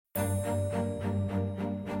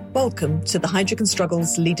Welcome to the Heidrick &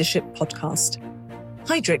 Struggles Leadership Podcast.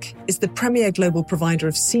 Heidrick is the premier global provider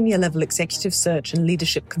of senior-level executive search and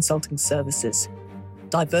leadership consulting services.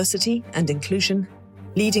 Diversity and inclusion,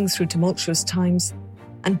 leading through tumultuous times,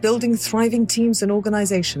 and building thriving teams and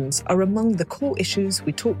organizations are among the core issues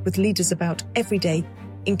we talk with leaders about every day,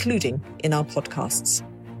 including in our podcasts.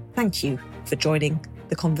 Thank you for joining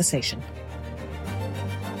the conversation.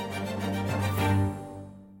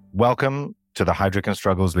 Welcome to the Heidrick &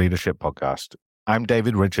 Struggles Leadership Podcast. I'm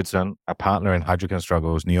David Richardson, a partner in Heidrick &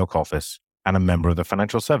 Struggles New York office and a member of the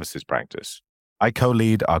financial services practice. I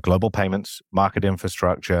co-lead our global payments, market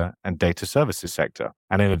infrastructure, and data services sector,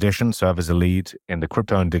 and in addition serve as a lead in the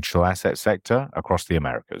crypto and digital asset sector across the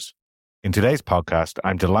Americas. In today's podcast,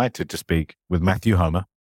 I'm delighted to speak with Matthew Homer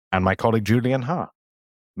and my colleague Julian Ha.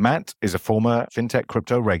 Matt is a former fintech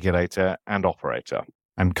crypto regulator and operator,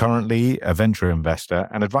 and currently a venture investor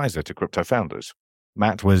and advisor to crypto founders.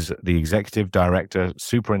 Matt was the Executive Director,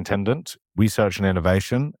 Superintendent, Research and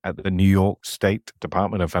Innovation at the New York State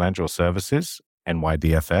Department of Financial Services,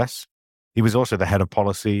 NYDFS. He was also the Head of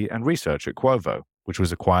Policy and Research at Quovo, which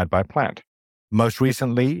was acquired by Plaid. Most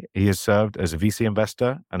recently, he has served as a VC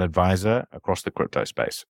investor and advisor across the crypto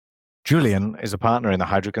space. Julian is a partner in the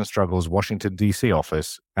Heidrick & Struggles Washington, D.C.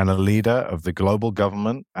 office and a leader of the Global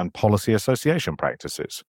Government and Policy Association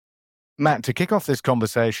practices. Matt, to kick off this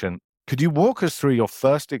conversation, could you walk us through your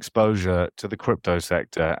first exposure to the crypto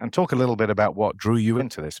sector and talk a little bit about what drew you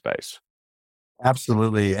into this space?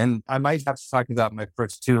 Absolutely. And I might have to talk about my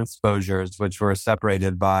first two exposures, which were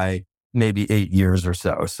separated by maybe 8 years or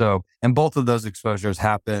so. And both of those exposures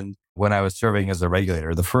happened when I was serving as a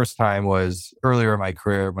regulator. The first time was earlier in my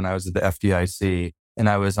career when I was at the FDIC and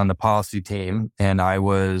I was on the policy team and I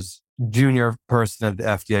was junior person at the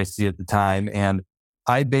FDIC at the time. And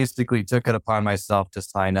I basically took it upon myself to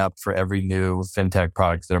sign up for every new fintech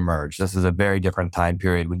product that emerged. This is a very different time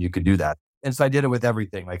period when you could do that. And so I did it with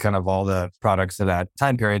everything, like kind of all the products of that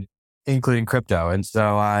time period, including crypto. And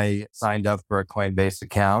so I signed up for a Coinbase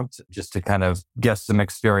account just to kind of get some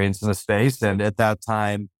experience in the space. And at that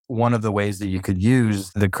time, one of the ways that you could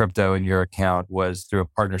use the crypto in your account was through a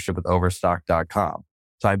partnership with Overstock.com.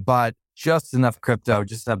 So I bought just enough crypto,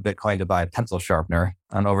 just enough Bitcoin to buy a pencil sharpener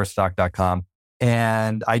on Overstock.com.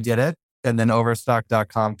 And I did it. And then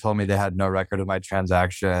Overstock.com told me they had no record of my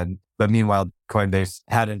transaction. But meanwhile, Coinbase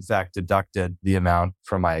had in fact deducted the amount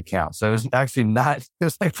from my account. So it was actually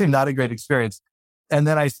not a great experience. And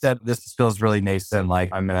then I said, this feels really nascent. Like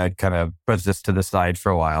I'm going to kind of put this to the side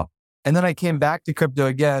for a while. And then I came back to crypto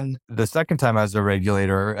again the second time I was a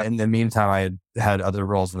regulator. In the meantime, I had other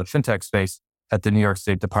roles in the fintech space at the New York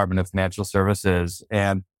State Department of Financial Services.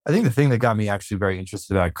 And I think the thing that got me actually very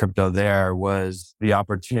interested about crypto there was the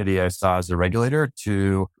opportunity I saw as a regulator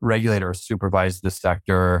to regulate or supervise the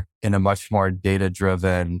sector in a much more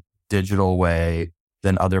data-driven, digital way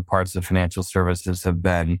than other parts of financial services have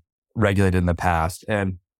been regulated in the past.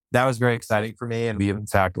 And that was very exciting for me. And we, in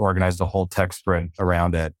fact, organized a whole tech sprint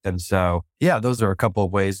around it. And so, yeah, those are a couple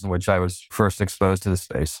of ways in which I was first exposed to the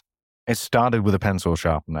space. It started with a pencil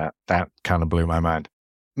sharpener. That kind of blew my mind.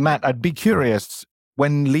 Matt, I'd be curious,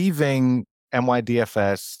 when leaving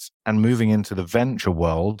NYDFS and moving into the venture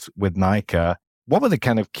world with NYCA, what were the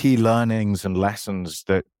kind of key learnings and lessons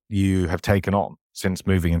that you have taken on since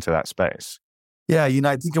moving into that space? Yeah,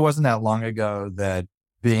 I think it wasn't that long ago that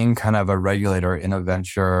being kind of a regulator in a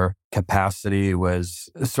venture capacity was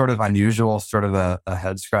sort of unusual, sort of a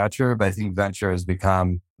head scratcher. But I think venture has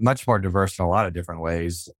become much more diverse in a lot of different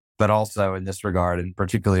ways, but also in this regard, and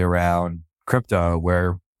particularly around crypto,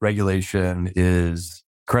 where regulation is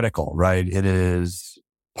critical, right? It is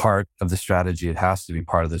part of the strategy. It has to be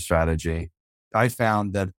part of the strategy. I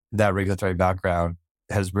found that regulatory background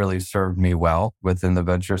has really served me well within the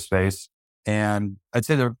venture space. And I'd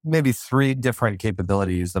say there are maybe 3 different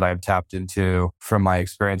capabilities that I've tapped into from my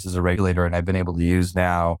experience as a regulator and I've been able to use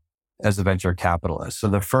now as a venture capitalist. So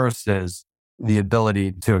the first is the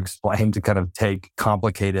ability to explain, to kind of take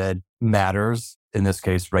complicated matters, in this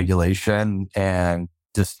case, regulation, and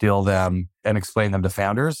distill them and explain them to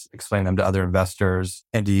founders, explain them to other investors,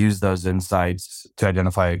 and to use those insights to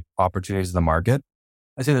identify opportunities in the market.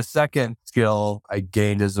 I'd say the second skill I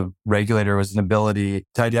gained as a regulator was an ability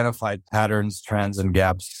to identify patterns, trends, and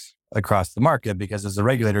gaps across the market. Because as a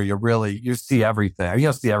regulator, you see everything. You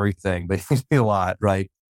don't see everything, but you see a lot,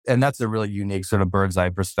 right? And that's a really unique sort of bird's eye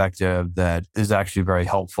perspective that is actually very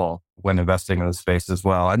helpful when investing in the space as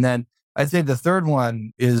well. And then I'd say the third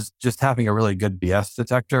one is just having a really good BS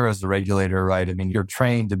detector as a regulator, right? I mean, you're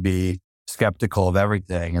trained to be skeptical of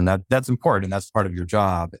everything. And that's important. That's part of your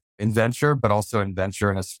job in venture, but also in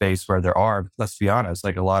venture in a space where there are, let's be honest,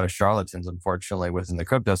 like a lot of charlatans, unfortunately, within the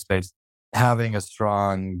crypto space. Having a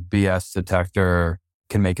strong BS detector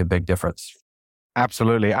can make a big difference.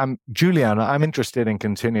 Absolutely. Juliana, I'm interested in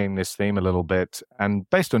continuing this theme a little bit. And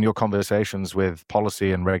based on your conversations with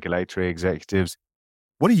policy and regulatory executives,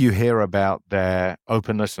 what do you hear about their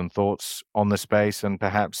openness and thoughts on the space and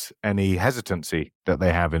perhaps any hesitancy that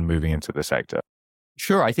they have in moving into the sector?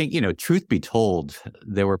 Sure. I think, truth be told,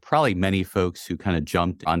 there were probably many folks who kind of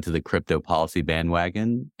jumped onto the crypto policy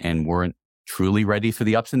bandwagon and weren't truly ready for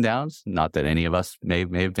the ups and downs. Not that any of us may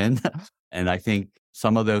have been. And I think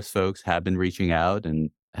some of those folks have been reaching out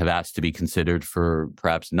and have asked to be considered for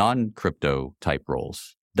perhaps non-crypto type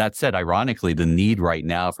roles. That said, ironically, the need right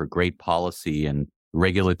now for great policy and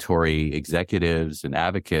regulatory executives and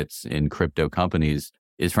advocates in crypto companies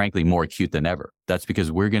is frankly more acute than ever. That's because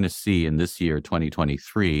we're going to see in this year,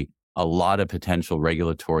 2023, a lot of potential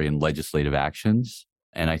regulatory and legislative actions.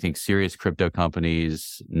 And I think serious crypto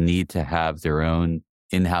companies need to have their own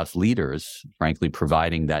in-house leaders, frankly,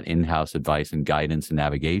 providing that in-house advice and guidance and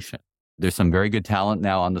navigation. There's some very good talent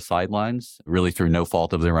now on the sidelines, really through no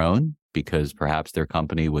fault of their own, because perhaps their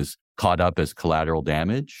company was caught up as collateral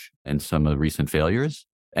damage in some of the recent failures.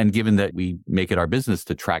 And given that we make it our business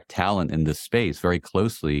to track talent in this space very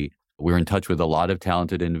closely, we're in touch with a lot of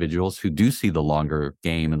talented individuals who do see the longer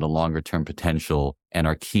game and the longer term potential and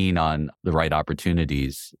are keen on the right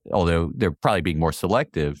opportunities, although they're probably being more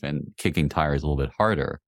selective and kicking tires a little bit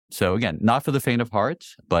harder. So again, not for the faint of heart,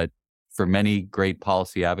 but for many great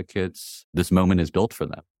policy advocates, this moment is built for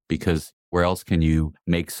them, because where else can you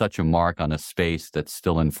make such a mark on a space that's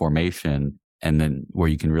still in formation and then where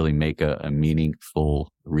you can really make a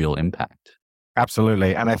meaningful, real impact?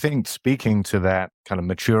 Absolutely. And I think speaking to that kind of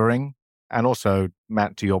maturing, and also,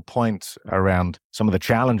 Matt, to your point around some of the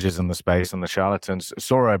challenges in the space and the charlatans,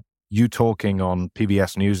 saw you talking on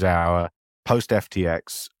PBS NewsHour post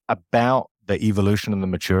FTX about the evolution and the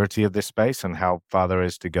maturity of this space and how far there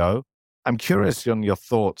is to go. I'm curious on your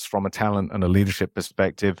thoughts from a talent and a leadership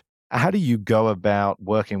perspective. How do you go about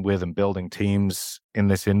working with and building teams in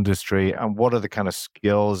this industry? And what are the kind of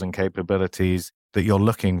skills and capabilities that you're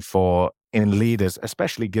looking for in leaders,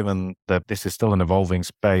 especially given that this is still an evolving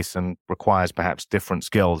space and requires perhaps different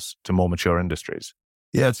skills to more mature industries?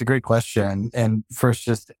 Yeah, it's a great question. And first,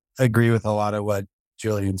 just agree with a lot of what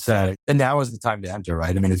Julian said. And now is the time to enter,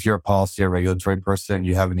 right? I mean, if you're a policy or regulatory person,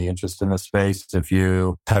 you have any interest in the space, if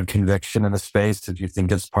you have conviction in the space, if you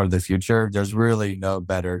think it's part of the future, there's really no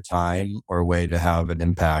better time or way to have an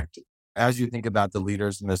impact. As you think about the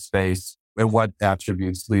leaders in this space and what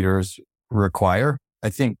attributes leaders require, I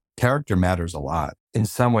think character matters a lot. In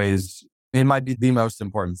some ways, it might be the most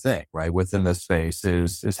important thing, right? Within this space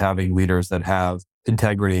is having leaders that have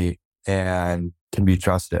integrity and can be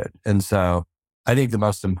trusted. And so I think the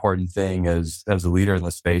most important thing as a leader in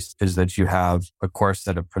the space is that you have a core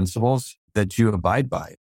set of principles that you abide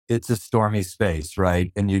by. It's a stormy space,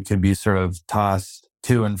 right? And you can be sort of tossed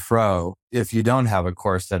to and fro if you don't have a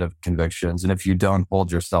core set of convictions and if you don't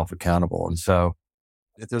hold yourself accountable. And so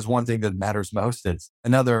if there's one thing that matters most, it's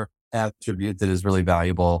another attribute that is really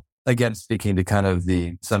valuable. Again, speaking to kind of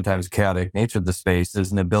the sometimes chaotic nature of the space,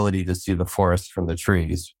 is an ability to see the forest from the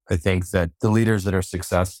trees. I think that the leaders that are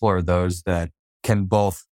successful are those that can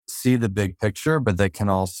both see the big picture, but they can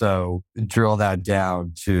also drill that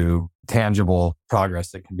down to tangible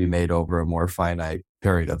progress that can be made over a more finite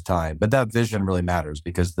period of time. But that vision really matters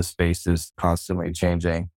because the space is constantly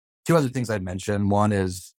changing. Two other things I'd mention. One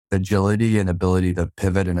is agility and ability to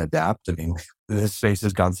pivot and adapt. I mean, this space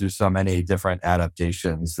has gone through so many different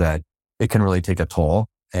adaptations that it can really take a toll.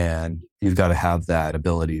 And you've got to have that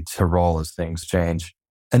ability to roll as things change.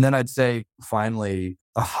 And then I'd say, finally,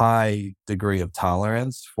 a high degree of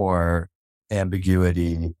tolerance for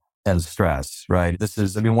ambiguity and stress, right? This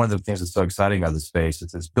is, one of the things that's so exciting about the space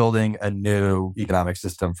is it's building a new economic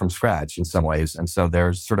system from scratch in some ways. And so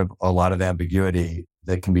there's sort of a lot of ambiguity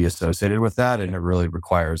that can be associated with that. And it really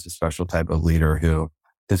requires a special type of leader who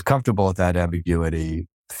is comfortable with that ambiguity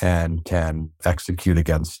and can execute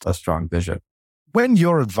against a strong vision. When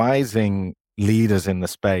you're advising leaders in the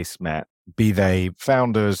space, Matt, be they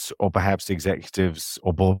founders or perhaps executives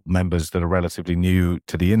or board members that are relatively new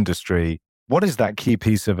to the industry, what is that key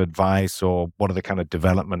piece of advice, or what are the kind of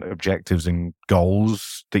development objectives and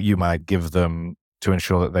goals that you might give them to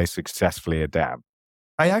ensure that they successfully adapt?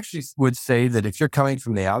 I actually would say that if you're coming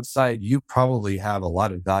from the outside, you probably have a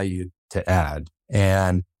lot of value to add.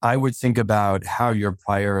 And I would think about how your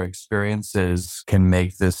prior experiences can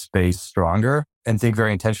make this space stronger, and think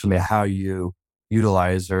very intentionally how you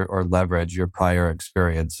utilize or leverage your prior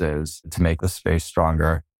experiences to make the space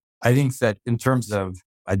stronger. I think that in terms of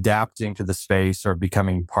adapting to the space or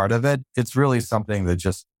becoming part of it, it's really something that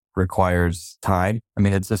just requires time. I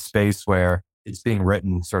mean, it's a space where it's being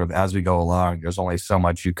written sort of as we go along. There's only so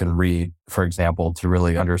much you can read, for example, to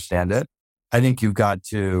really understand it. I think you've got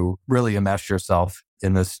to really immerse yourself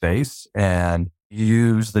in this space and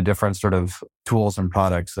use the different sort of tools and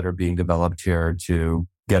products that are being developed here to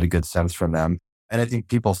get a good sense from them. And I think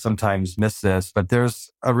people sometimes miss this, but there's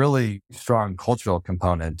a really strong cultural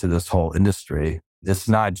component to this whole industry. It's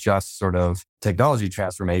not just sort of technology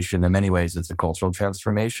transformation. In many ways, it's a cultural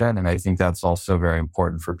transformation. And I think that's also very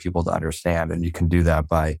important for people to understand. And you can do that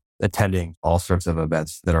by attending all sorts of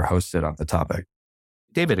events that are hosted on the topic.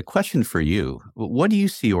 David, a question for you. What do you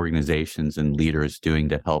see organizations and leaders doing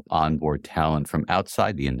to help onboard talent from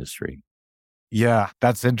outside the industry? Yeah,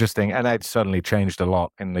 that's interesting. And it's certainly changed a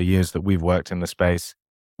lot in the years that we've worked in the space.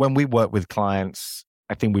 When we work with clients,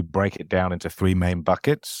 I think we break it down into three main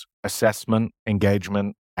buckets: assessment,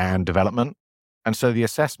 engagement, and development. And so the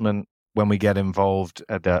assessment, when we get involved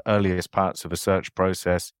at the earliest parts of a search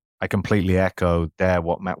process, I completely echo there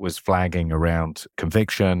what Matt was flagging around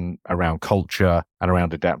conviction, around culture, and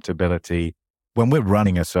around adaptability. When we're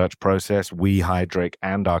running a search process, we, Heidrick,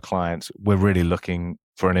 and our clients, we're really looking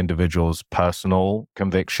for an individual's personal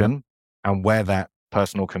conviction. And where that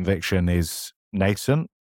personal conviction is nascent,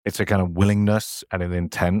 it's a kind of willingness and an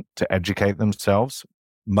intent to educate themselves.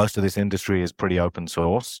 Most of this industry is pretty open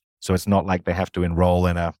source. So it's not like they have to enroll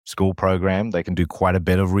in a school program. They can do quite a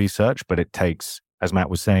bit of research, but it takes, as Matt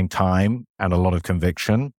was saying, time and a lot of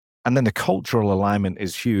conviction. And then the cultural alignment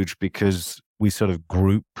is huge because we sort of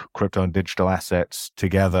group crypto and digital assets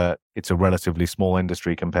together. It's a relatively small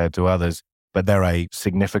industry compared to others, but there are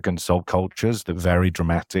significant subcultures that vary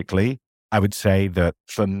dramatically. I would say that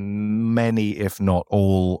for many, if not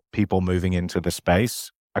all people moving into the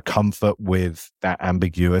space, a comfort with that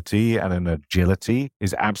ambiguity and an agility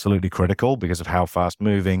is absolutely critical because of how fast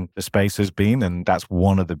moving the space has been. And that's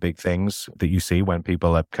one of the big things that you see when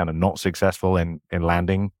people are kind of not successful in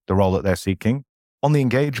landing the role that they're seeking. On the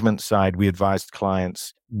engagement side, we advised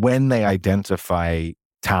clients when they identify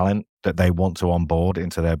talent that they want to onboard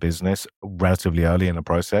into their business relatively early in the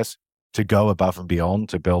process, to go above and beyond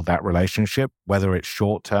to build that relationship, whether it's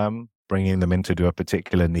short term, bringing them in to do a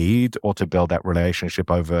particular need, or to build that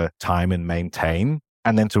relationship over time and maintain.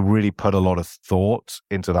 And then to really put a lot of thought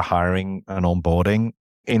into the hiring and onboarding.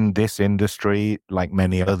 In this industry, like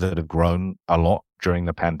many others that have grown a lot during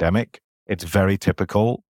the pandemic, it's very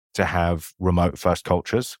typical to have remote first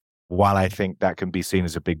cultures. While I think that can be seen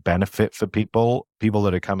as a big benefit for people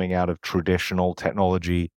that are coming out of traditional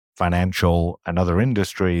technology, financial, and other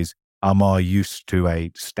industries are more used to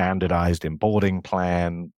a standardized onboarding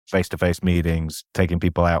plan, face-to-face meetings, taking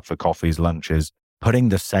people out for coffees, lunches, putting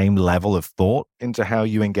the same level of thought into how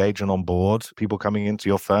you engage and onboard people coming into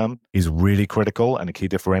your firm is really critical and a key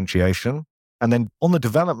differentiation. And then on the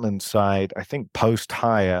development side, I think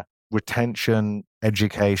post-hire, retention,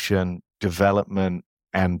 education, development,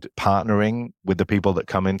 and partnering with the people that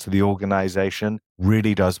come into the organization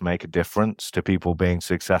really does make a difference to people being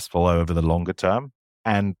successful over the longer term.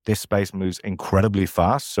 And this space moves incredibly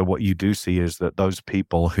fast. So what you do see is that those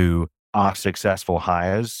people who are successful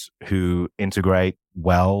hires, who integrate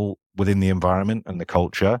well within the environment and the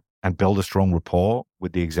culture and build a strong rapport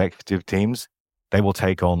with the executive teams, they will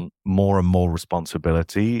take on more and more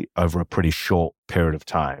responsibility over a pretty short period of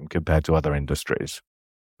time compared to other industries.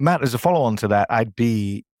 Matt, as a follow-on to that, I'd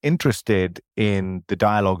be interested in the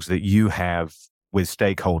dialogues that you have with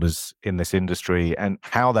stakeholders in this industry and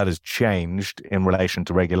how that has changed in relation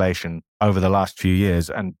to regulation over the last few years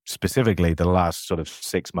and specifically the last sort of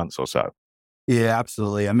 6 months or so. Yeah,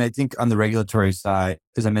 absolutely. I mean, I think on the regulatory side,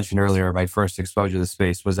 as I mentioned earlier, my first exposure to the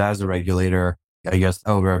space was as a regulator, I guess,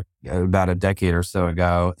 over about a decade or so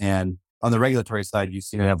ago. And on the regulatory side, you've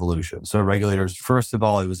seen an evolution. So regulators, first of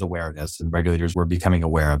all, it was awareness and regulators were becoming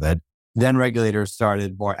aware of it. Then regulators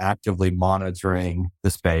started more actively monitoring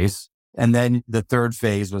the space. And then the third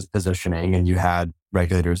phase was positioning, and you had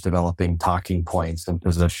regulators developing talking points and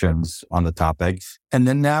positions on the topic. And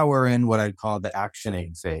then now we're in what I'd call the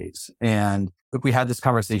actioning phase. And if we had this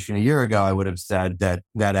conversation a year ago, I would have said that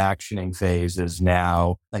actioning phase is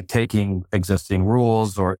now like taking existing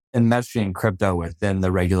rules or enmeshing crypto within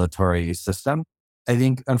the regulatory system. I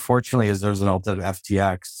think, unfortunately, as a result of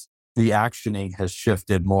FTX, the actioning has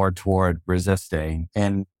shifted more toward resisting.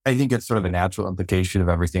 And I think it's sort of a natural implication of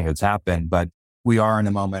everything that's happened. But we are in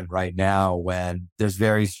a moment right now when there's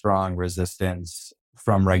very strong resistance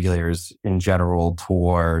from regulators in general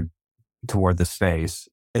toward the space.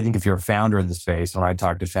 I think if you're a founder in the space, when I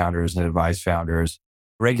talk to founders and advise founders,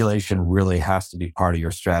 regulation really has to be part of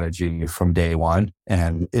your strategy from day one.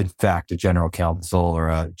 And in fact, a general counsel or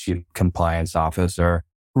a chief compliance officer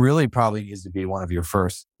really probably needs to be one of your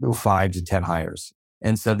first 5 to 10 hires.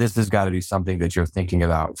 And so this has got to be something that you're thinking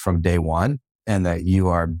about from day one and that you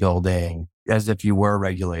are building as if you were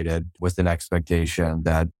regulated with an expectation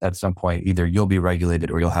that at some point either you'll be regulated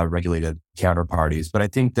or you'll have regulated counterparties. But I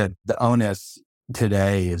think that the onus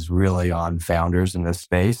today is really on founders in this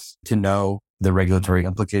space to know the regulatory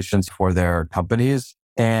implications for their companies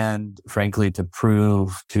and frankly, to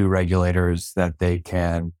prove to regulators that they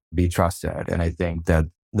can be trusted. And I think that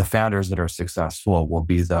the founders that are successful will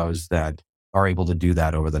be those that are able to do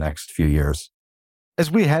that over the next few years. As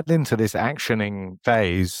we head into this actioning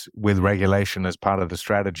phase with regulation as part of the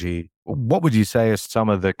strategy, what would you say are some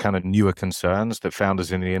of the kind of newer concerns that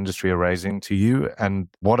founders in the industry are raising to you? And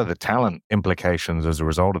what are the talent implications as a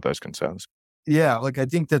result of those concerns? Yeah, look, I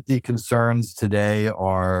think that the concerns today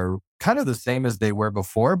are kind of the same as they were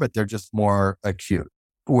before, but they're just more acute.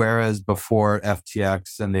 Whereas before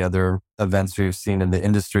FTX and the other events we've seen in the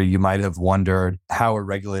industry, you might have wondered how a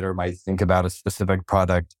regulator might think about a specific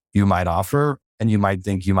product you might offer. And you might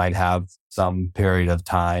think you might have some period of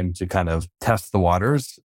time to kind of test the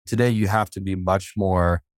waters. Today, you have to be much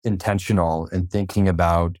more intentional in thinking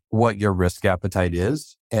about what your risk appetite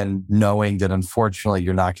is and knowing that unfortunately,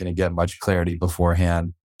 you're not going to get much clarity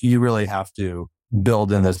beforehand. You really have to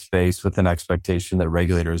build in this space with an expectation that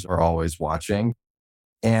regulators are always watching.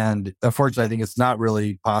 And unfortunately, I think it's not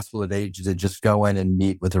really possible today to just go in and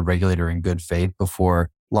meet with a regulator in good faith before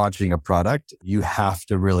launching a product. You have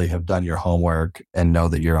to really have done your homework and know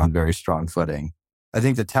that you're on very strong footing. I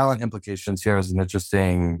think the talent implications here is an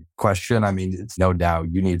interesting question. I mean, it's no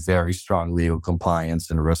doubt you need very strong legal compliance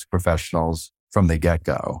and risk professionals from the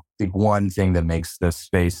get-go. I think one thing that makes this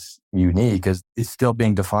space unique is it's still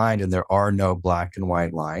being defined and there are no black and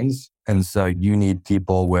white lines. And so you need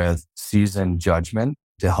people with seasoned judgment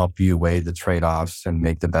to help you weigh the trade-offs and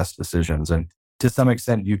make the best decisions. And to some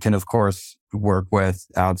extent, you can, of course, work with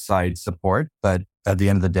outside support. But at the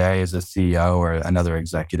end of the day, as a CEO or another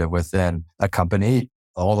executive within a company,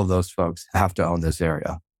 all of those folks have to own this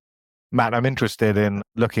area. Matt, I'm interested in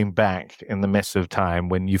looking back in the midst of time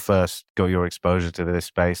when you first got your exposure to this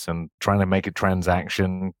space and trying to make a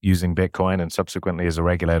transaction using Bitcoin and subsequently as a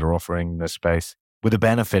regulator offering this space with the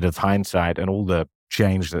benefit of hindsight and all the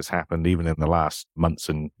change that's happened even in the last months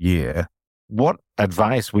and year. What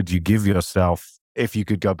advice would you give yourself if you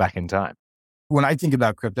could go back in time? When I think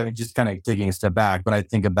about crypto, just kind of taking a step back, when I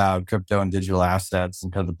think about crypto and digital assets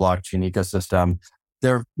and kind of the blockchain ecosystem,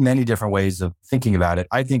 there are many different ways of thinking about it.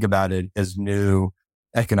 I think about it as new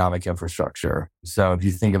economic infrastructure. So if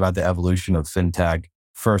you think about the evolution of fintech,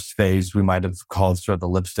 first phase, we might have called sort of the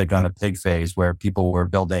lipstick on a pig phase, where people were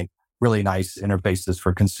building really nice interfaces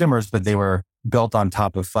for consumers, but they were built on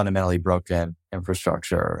top of fundamentally broken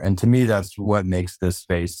infrastructure. And to me, that's what makes this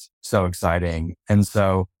space so exciting. And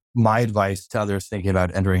so my advice to others thinking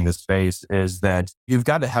about entering this space is that you've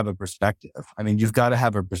got to have a perspective. I mean, you've got to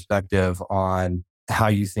have a perspective on how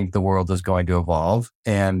you think the world is going to evolve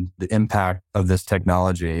and the impact of this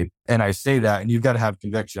technology. And I say that, and you've got to have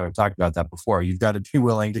conviction. I've talked about that before. You've got to be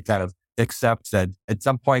willing to kind of accept that at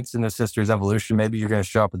some points in this history's evolution, maybe you're going to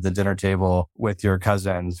show up at the dinner table with your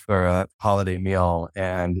cousins for a holiday meal,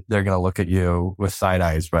 and they're going to look at you with side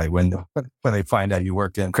eyes, right? When they find out you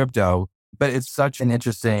work in crypto. But it's such an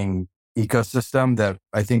interesting ecosystem that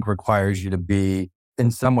I think requires you to be in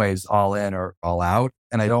some ways all in or all out.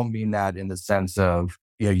 And I don't mean that in the sense of,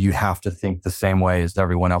 you have to think the same way as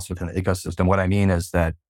everyone else within the ecosystem. What I mean is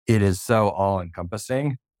that it is so all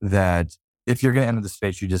encompassing that if you're going to enter the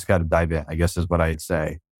space, you just got to dive in, I guess is what I'd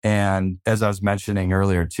say. And as I was mentioning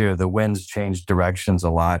earlier too, the winds change directions a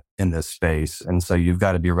lot in this space. And so you've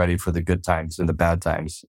got to be ready for the good times and the bad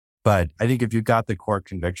times. But I think if you've got the core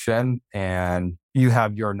conviction and you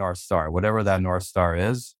have your North Star, whatever that North Star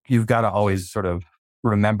is, you've got to always sort of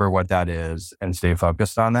remember what that is and stay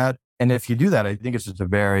focused on that. And if you do that, I think it's just a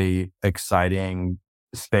very exciting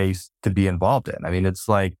space to be involved in. I mean, it's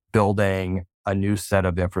like building a new set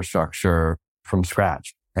of infrastructure from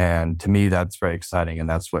scratch. And to me, that's very exciting. And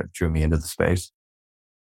that's what drew me into the space.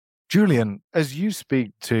 Julian, as you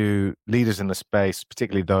speak to leaders in the space,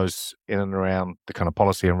 particularly those in and around the kind of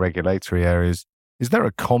policy and regulatory areas, is there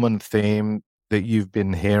a common theme that you've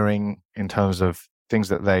been hearing in terms of things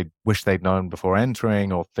that they wish they'd known before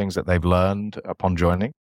entering or things that they've learned upon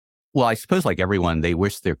joining? Well, I suppose like everyone, they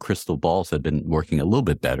wish their crystal balls had been working a little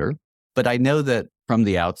bit better. But I know that from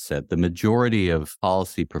the outset, the majority of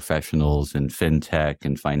policy professionals in fintech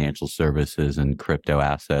and financial services and crypto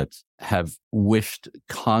assets have wished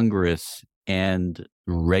Congress and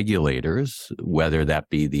regulators, whether that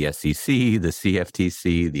be the SEC, the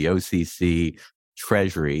CFTC, the OCC,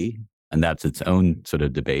 Treasury, and that's its own sort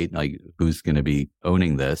of debate, like who's going to be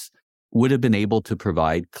owning this, would have been able to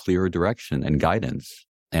provide clear direction and guidance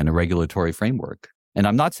and a regulatory framework. And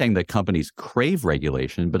I'm not saying that companies crave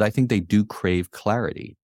regulation, but I think they do crave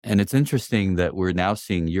clarity. And it's interesting that we're now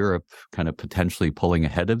seeing Europe kind of potentially pulling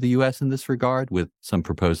ahead of the US in this regard with some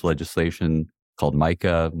proposed legislation called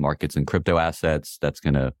MiCA, Markets in Crypto Assets, that's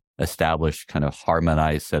going to establish kind of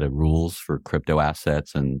harmonized set of rules for crypto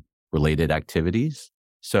assets and related activities.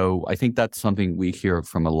 So I think that's something we hear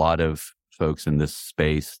from a lot of folks in this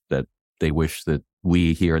space, that they wish that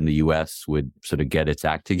we here in the US would sort of get its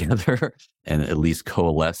act together and at least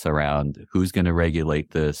coalesce around who's going to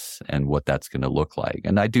regulate this and what that's going to look like.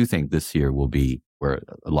 And I do think this year will be where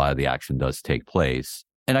a lot of the action does take place.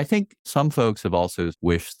 And I think some folks have also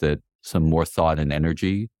wished that some more thought and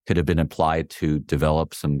energy could have been applied to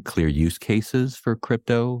develop some clear use cases for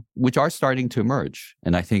crypto, which are starting to emerge.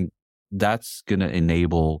 And I think that's going to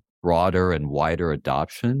enable broader and wider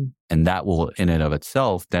adoption. And that will, in and of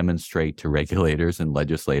itself, demonstrate to regulators and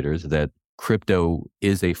legislators that crypto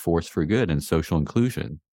is a force for good and social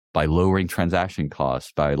inclusion by lowering transaction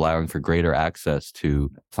costs, by allowing for greater access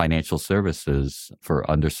to financial services for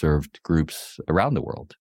underserved groups around the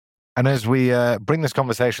world. And as we bring this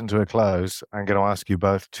conversation to a close, I'm going to ask you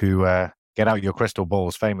both to get out your crystal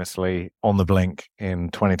balls, famously on the blink in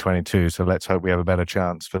 2022. So let's hope we have a better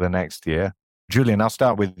chance for the next year. Julian, I'll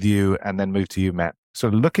start with you and then move to you, Matt. So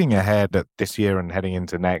looking ahead at this year and heading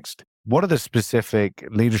into next, what are the specific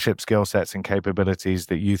leadership skill sets and capabilities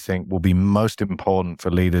that you think will be most important for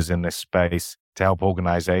leaders in this space to help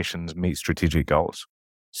organizations meet strategic goals?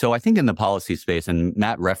 So I think in the policy space, and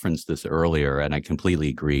Matt referenced this earlier, and I completely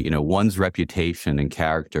agree, one's reputation and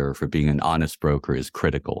character for being an honest broker is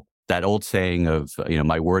critical. That old saying of,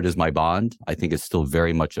 my word is my bond, I think is still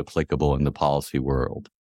very much applicable in the policy world.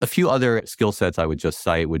 A few other skill sets I would just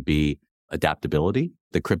cite would be adaptability.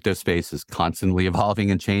 The crypto space is constantly evolving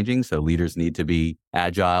and changing, so leaders need to be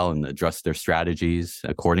agile and adjust their strategies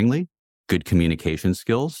accordingly. Good communication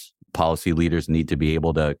skills. Policy leaders need to be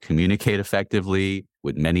able to communicate effectively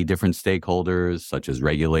with many different stakeholders, such as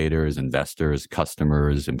regulators, investors,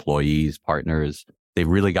 customers, employees, partners. They've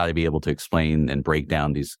really got to be able to explain and break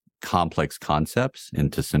down these complex concepts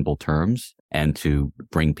into simple terms and to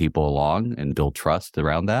bring people along and build trust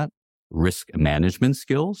around that. Risk management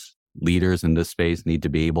skills. Leaders in this space need to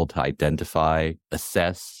be able to identify,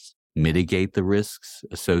 assess, mitigate the risks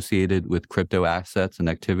associated with crypto assets and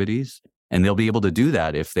activities. And they'll be able to do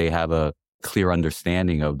that if they have a clear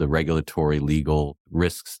understanding of the regulatory, legal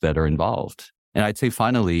risks that are involved. And I'd say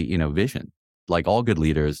finally, vision. Like all good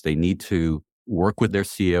leaders, they need to work with their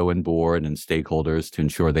CEO and board and stakeholders to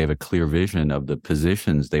ensure they have a clear vision of the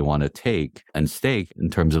positions they want to take and stake in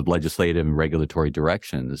terms of legislative and regulatory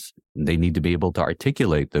directions. They need to be able to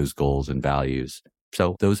articulate those goals and values.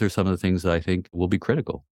 So those are some of the things that I think will be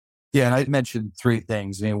critical. Yeah, and I mentioned three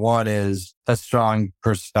things. One is a strong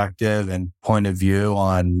perspective and point of view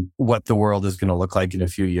on what the world is going to look like in a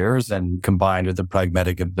few years, and combined with the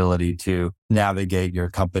pragmatic ability to navigate your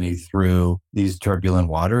company through these turbulent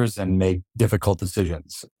waters and make difficult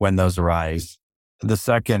decisions when those arise. The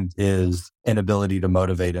second is an ability to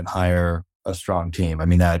motivate and hire a strong team.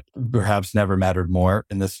 That perhaps never mattered more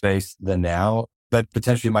in this space than now, but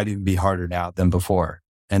potentially might even be harder now than before.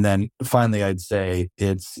 And then finally, I'd say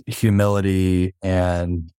it's humility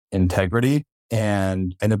and integrity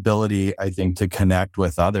and an ability, I think, to connect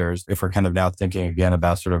with others. If we're kind of now thinking again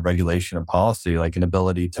about sort of regulation and policy, like an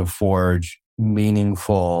ability to forge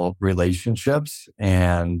meaningful relationships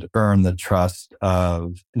and earn the trust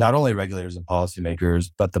of not only regulators and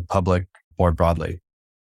policymakers, but the public more broadly.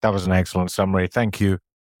 That was an excellent summary. Thank you.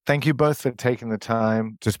 Thank you both for taking the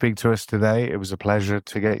time to speak to us today. It was a pleasure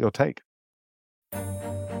to get your take.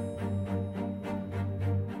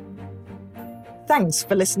 Thanks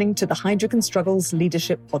for listening to the Heidrick & Struggles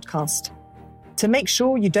Leadership Podcast. To make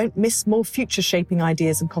sure you don't miss more future-shaping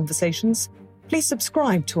ideas and conversations, please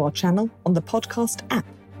subscribe to our channel on the podcast app.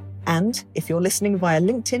 And if you're listening via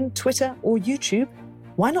LinkedIn, Twitter, or YouTube,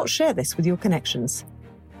 why not share this with your connections?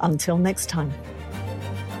 Until next time.